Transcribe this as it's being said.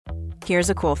Here's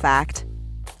a cool fact.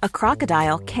 A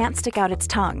crocodile can't stick out its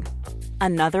tongue.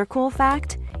 Another cool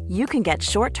fact, you can get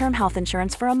short-term health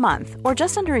insurance for a month or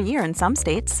just under a year in some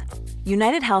states.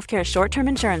 United Healthcare short-term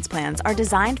insurance plans are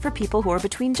designed for people who are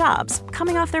between jobs,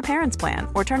 coming off their parents' plan,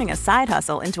 or turning a side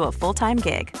hustle into a full-time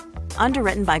gig.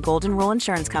 Underwritten by Golden Rule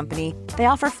Insurance Company, they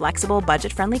offer flexible,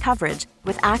 budget-friendly coverage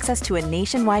with access to a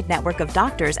nationwide network of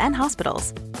doctors and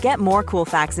hospitals. Get more cool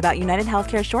facts about United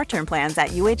Healthcare short-term plans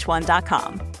at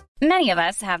uh1.com. Many of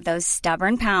us have those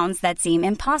stubborn pounds that seem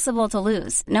impossible to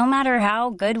lose, no matter how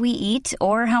good we eat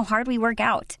or how hard we work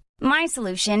out. My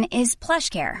solution is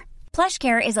PlushCare.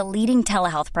 PlushCare is a leading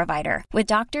telehealth provider with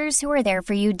doctors who are there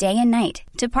for you day and night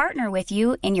to partner with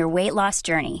you in your weight loss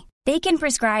journey. They can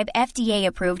prescribe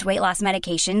FDA-approved weight loss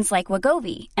medications like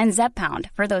Wegovy and Zepbound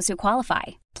for those who qualify.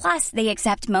 Plus, they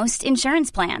accept most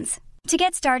insurance plans. To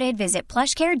get started, visit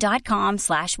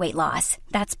plushcare.com/weightloss.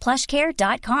 That's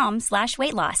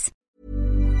plushcare.com/weightloss.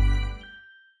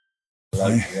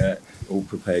 Yeah, all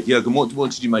prepared. Jürgen,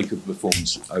 what did you make of the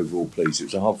performance overall, please? It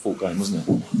was a hard-fought game, wasn't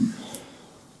it?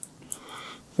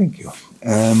 Thank you.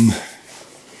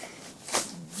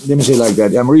 Let me say like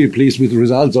that. I'm really pleased with the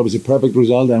results. Obviously, perfect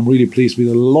result. I'm really pleased with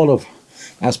a lot of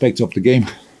aspects of the game.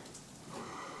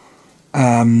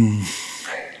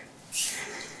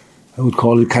 I would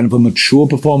call it kind of a mature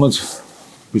performance,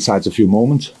 besides a few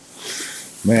moments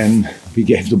when we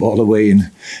gave the ball away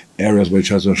in areas which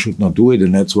I should not do it,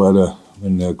 and that's where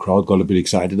when the crowd got a bit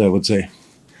excited, I would say.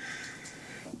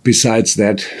 Besides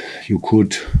that, you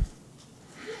could,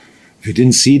 if you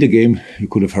didn't see the game, you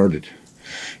could have heard it,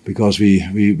 because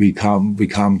we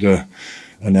calmed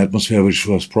an atmosphere which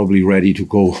was probably ready to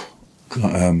go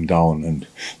down, and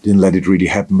didn't let it really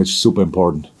happen, which is super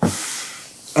important.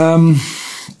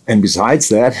 And besides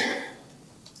that,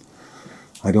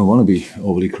 I don't want to be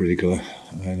overly critical.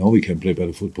 I know we can play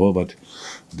better football, but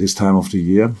this time of the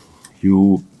year,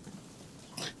 you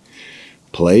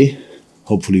play,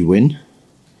 hopefully win,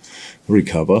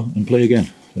 recover, and play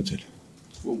again. That's it.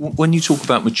 When you talk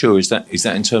about mature, is that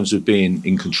in terms of being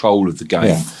in control of the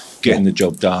game, getting the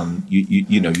job done?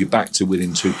 You know, you're back to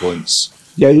within 2 points.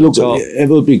 Yeah, look, it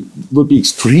would be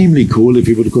extremely cool if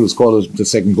he could have scored the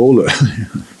second goal.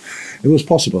 It was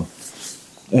possible.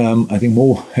 I think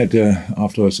Mo had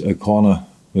after a corner.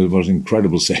 It was an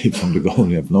incredible save from the goal.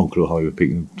 You have no clue how he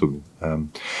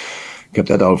kept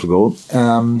that out of the goal.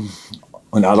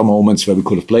 On other moments where we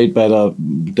could have played better,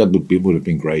 that would have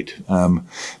been great.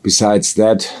 Besides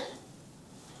that,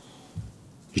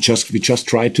 we just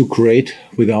tried to create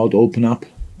without open up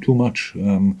too much.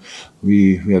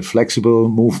 We had flexible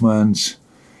movements.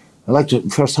 I liked the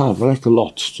first half. I liked a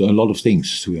lot of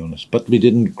things, to be honest. But we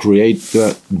didn't create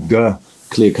the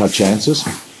clear-cut chances.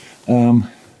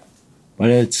 But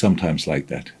it's sometimes like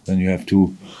that. Then you have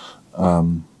to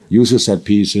use your set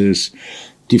pieces,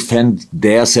 defend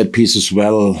their set pieces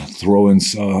well.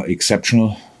 Throw-ins are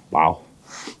exceptional. Wow.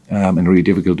 And really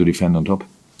difficult to defend on top.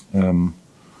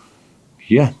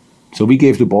 So we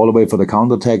gave the ball away for the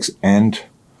counterattacks and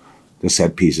the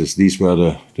set pieces. These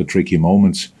were the tricky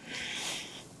moments.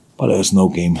 But there's no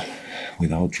game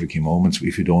without tricky moments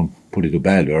if you don't put it to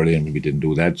bed early, and we didn't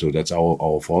do that. So that's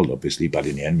our fault, obviously. But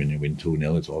in the end, when you win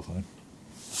 2-0, it's all fine.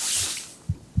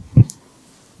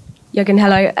 Jürgen,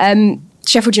 hello.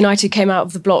 Sheffield United came out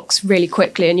of the blocks really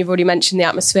quickly, and you've already mentioned the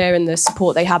atmosphere and the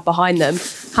support they had behind them.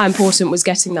 How important was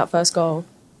getting that first goal?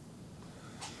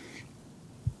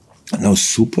 No,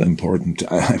 super important.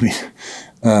 I mean,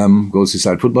 goes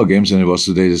inside football games, and it was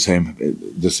today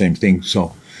the same thing.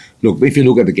 So, look, if you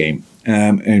look at the game,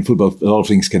 in football, a lot of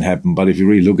things can happen. But if you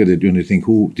really look at it, you think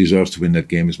who deserves to win that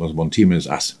game? It was one team, and it's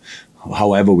us.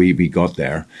 However, we got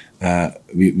there.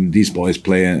 These boys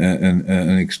play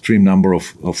an extreme number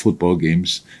of football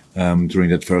games during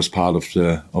that first part of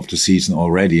the season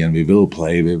already, and we will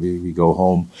play. We go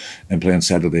home and play on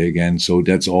Saturday again. So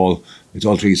that's all. It's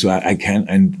all tricky. So I can,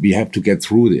 and we have to get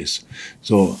through this.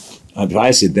 So I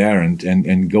advise it there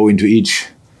and go into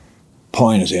each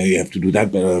point and say, you have to do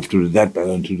that better, have to do that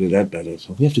better, and to do that better.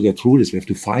 So we have to get through this. We have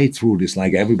to fight through this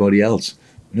like everybody else.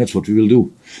 And that's what we will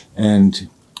do. And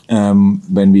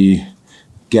when we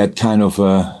get kind of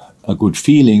a good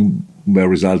feeling where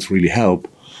results really help,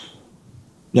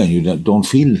 then you don't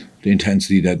feel the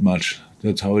intensity that much.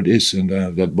 That's how it is, and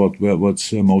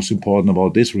what's most important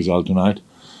about this result tonight.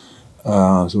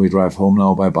 So we drive home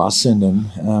now by bus, and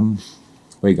then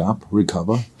wake up,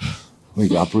 recover,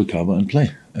 and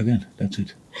play again. That's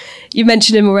it. You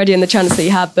mentioned him already in the chance that he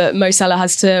had, but Mo Salah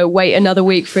has to wait another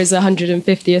week for his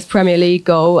 150th Premier League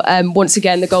goal. Once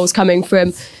again, the goal's coming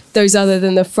from those other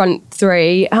than the front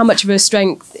three. How much of a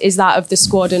strength is that of the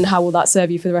squad, and how will that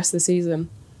serve you for the rest of the season?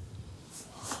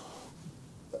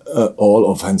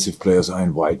 all offensive players are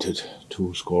invited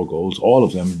to score goals. All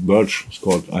of them. Birch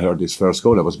scored, I heard, his first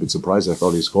goal. I was a bit surprised. I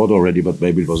thought he scored already, but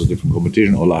maybe it was a different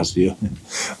competition or last year.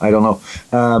 I don't know.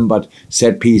 But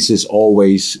set pieces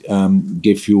always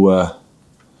give you are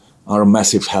a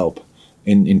massive help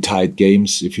in tight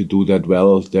games. If you do that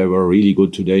well, they were really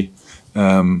good today.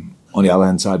 On the other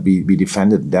hand side, we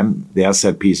defended them. Their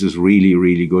set pieces really,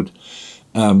 really good.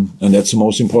 And that's the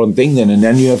most important thing then. And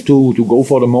then you have to go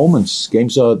for the moments.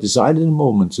 Games are decided in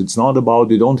moments. It's not about,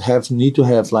 you don't need to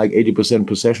have like 80%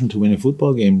 possession to win a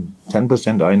football game.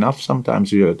 10% are enough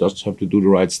sometimes. You just have to do the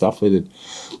right stuff with it.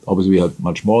 Obviously, we had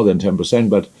much more than 10%,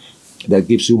 but that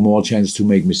gives you more chance to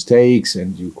make mistakes.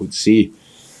 And you could see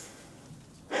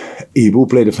Ibu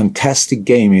played a fantastic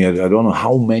game. I don't know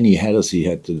how many headers he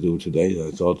had to do today.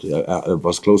 I thought it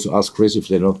was close to ask Chris if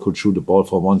they not could shoot the ball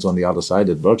for once on the other side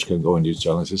that Birch can go in these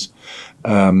challenges.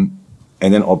 And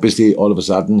then obviously all of a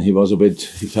sudden he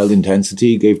felt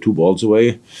intensity, gave 2 balls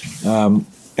away, and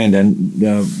then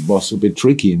was a bit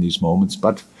tricky in these moments.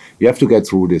 But you have to get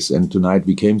through this, and tonight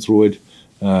we came through it,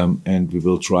 and we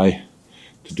will try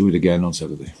to do it again on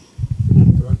Saturday.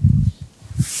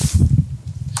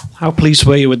 How pleased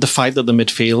were you with the fight that the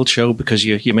midfield showed? Because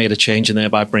you made a change in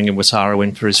there by bringing Wataru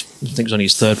in for his, I think it was only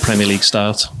his 3rd Premier League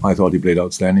start. I thought he played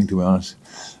outstanding, to be honest.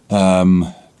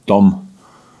 Dom,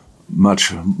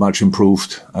 much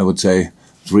improved, I would say.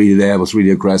 Was really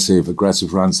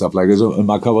aggressive run, stuff like this.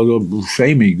 Maka was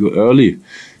shamey early.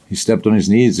 He stepped on his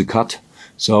knee, it's a cut.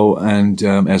 So, and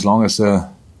as long as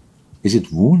is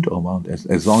it wound or wound?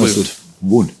 As long as the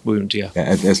wound. Wound, yeah.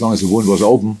 As long as the wound was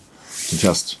open,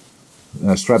 just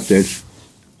strapped it.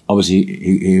 Obviously,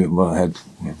 it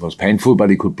was painful, but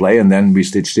he could play, and then we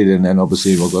stitched it, and then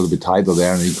obviously it got a little bit tighter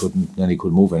there, and he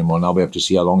couldn't move anymore. Now we have to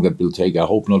see how long that will take. I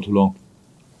hope not too long.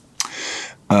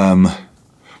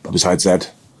 But besides that,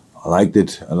 I liked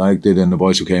it, and the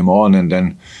boys who came on, and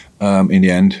then in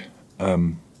the end,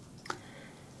 Dom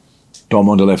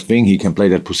on the left wing, he can play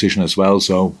that position as well,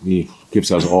 so he gives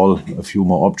us all a few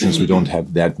more options. We don't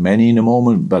have that many in the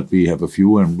moment, but we have a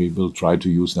few, and we will try to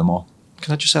use them all.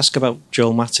 Can I just ask about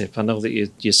Joel Matip? I know that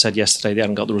you said yesterday they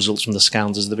hadn't got the results from the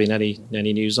scans. Has there been any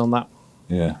news on that?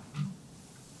 Yeah.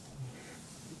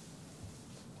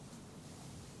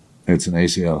 It's an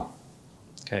ACL.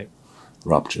 Okay.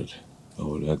 Ruptured.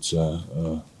 Oh, that's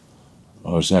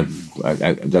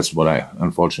that's what I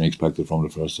unfortunately expected from the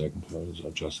first second.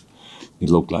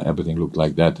 Everything looked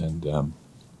like that, and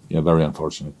very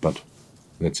unfortunate. But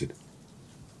that's it.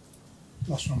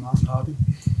 Last one, Martin Hardy.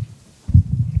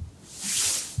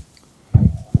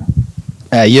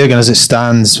 Jurgen, as it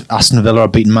stands, Aston Villa are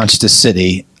beating Manchester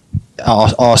City.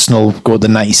 Arsenal go at the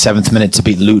 97th minute to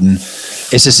beat Luton.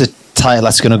 Is this a title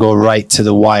that's going to go right to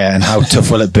the wire, and how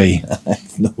tough will it be? I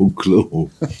have no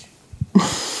clue.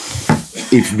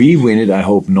 If we win it, I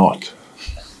hope not.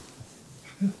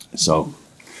 So,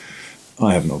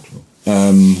 I have no clue.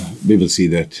 We will see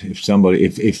that.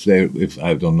 If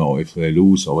I don't know, if they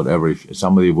lose or whatever, if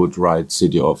somebody would write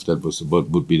City off, that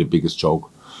would be the biggest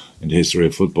joke in the history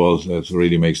of football. That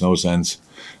really makes no sense.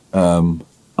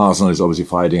 Arsenal is obviously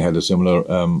fighting, had a similar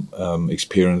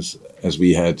experience as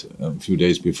we had a few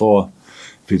days before.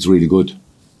 Feels really good.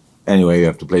 Anyway, you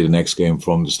have to play the next game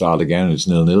from the start again. It's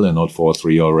 0-0 and not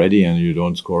 4-3 already, and you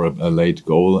don't score a late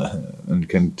goal and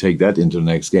can take that into the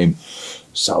next game.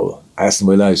 So Aston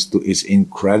Villa is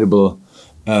incredible.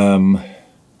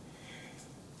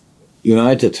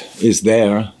 United is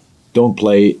there. Don't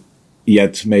play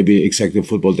yet, maybe exactly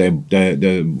football. They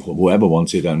whoever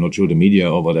wants it, I'm not sure, the media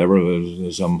or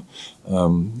whatever, some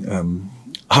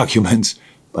arguments,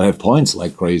 but have points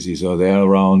like crazy. So they're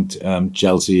around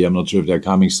Chelsea. I'm not sure if they're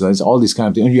coming. So it's all these kind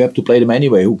of things. And you have to play them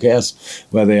anyway. Who cares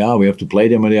where they are? We have to play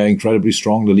them, and they are incredibly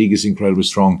strong. The league is incredibly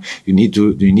strong. You need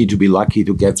to be lucky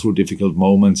to get through difficult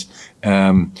moments,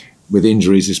 with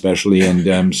injuries especially.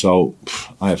 And so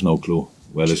I have no clue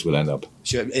where this will end up.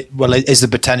 Sure. Well, is the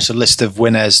potential list of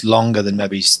winners longer than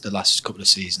maybe the last couple of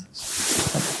seasons?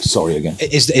 Sorry again.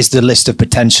 Is the list of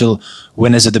potential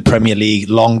winners of the Premier League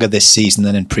longer this season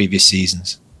than in previous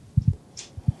seasons?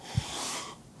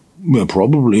 Well,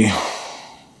 probably.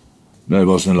 That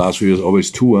was in the last few years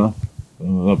always 2,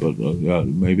 but yeah,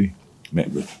 maybe.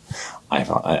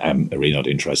 I'm really not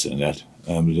interested in that,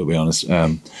 to be honest.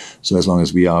 So as long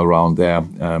as we are around there,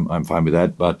 I'm fine with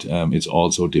that. But it's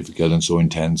also difficult and so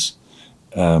intense,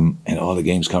 and all the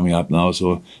games coming up now.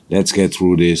 So let's get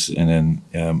through this, and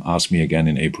then ask me again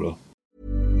in April.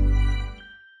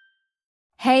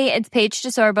 Hey, it's Paige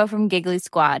DeSorbo from Giggly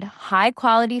Squad. High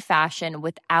quality fashion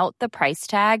without the price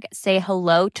tag. Say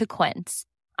hello to Quince.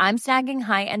 I'm snagging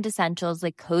high-end essentials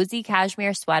like cozy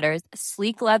cashmere sweaters,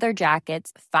 sleek leather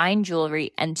jackets, fine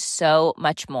jewelry, and so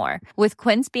much more. With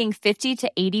Quince being 50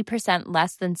 to 80%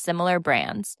 less than similar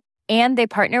brands. And they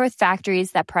partner with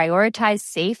factories that prioritize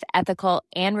safe, ethical,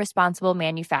 and responsible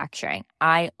manufacturing.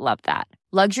 I love that.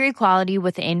 Luxury quality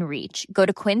within reach. Go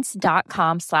to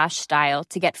quince.com/style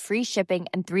to get free shipping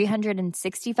and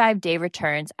 365-day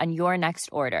returns on your next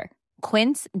order.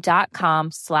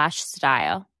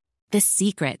 Quince.com/style. The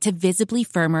secret to visibly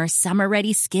firmer,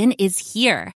 summer-ready skin is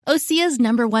here. Osea's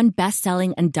 #1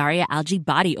 best-selling Andaria Algae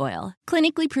Body Oil.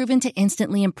 Clinically proven to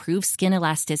instantly improve skin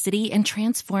elasticity and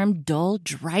transform dull,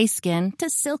 dry skin to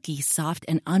silky, soft,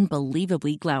 and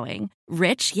unbelievably glowing.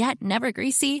 Rich yet never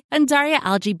greasy, Andaria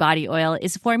Algae Body Oil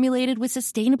is formulated with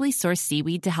sustainably sourced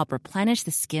seaweed to help replenish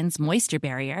the skin's moisture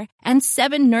barrier and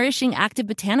 7 nourishing active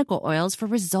botanical oils for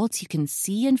results you can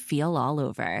see and feel all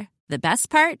over. The best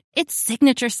part? Its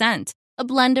signature scent. A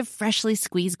blend of freshly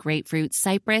squeezed grapefruit,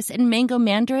 cypress, and mango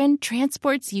mandarin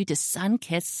transports you to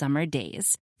sun-kissed summer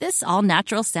days. This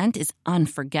all-natural scent is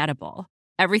unforgettable.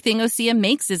 Everything Osea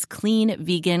makes is clean,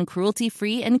 vegan,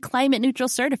 cruelty-free, and climate-neutral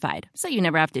certified, so you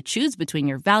never have to choose between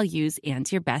your values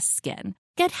and your best skin.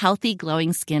 Get healthy,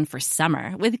 glowing skin for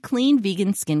summer with clean,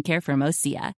 vegan skincare from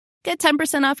Osea. Get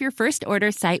 10% off your first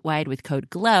order site-wide with code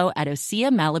GLOW at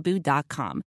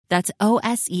OseaMalibu.com. That's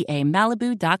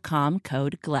OSEAMalibu.com,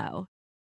 code GLOW.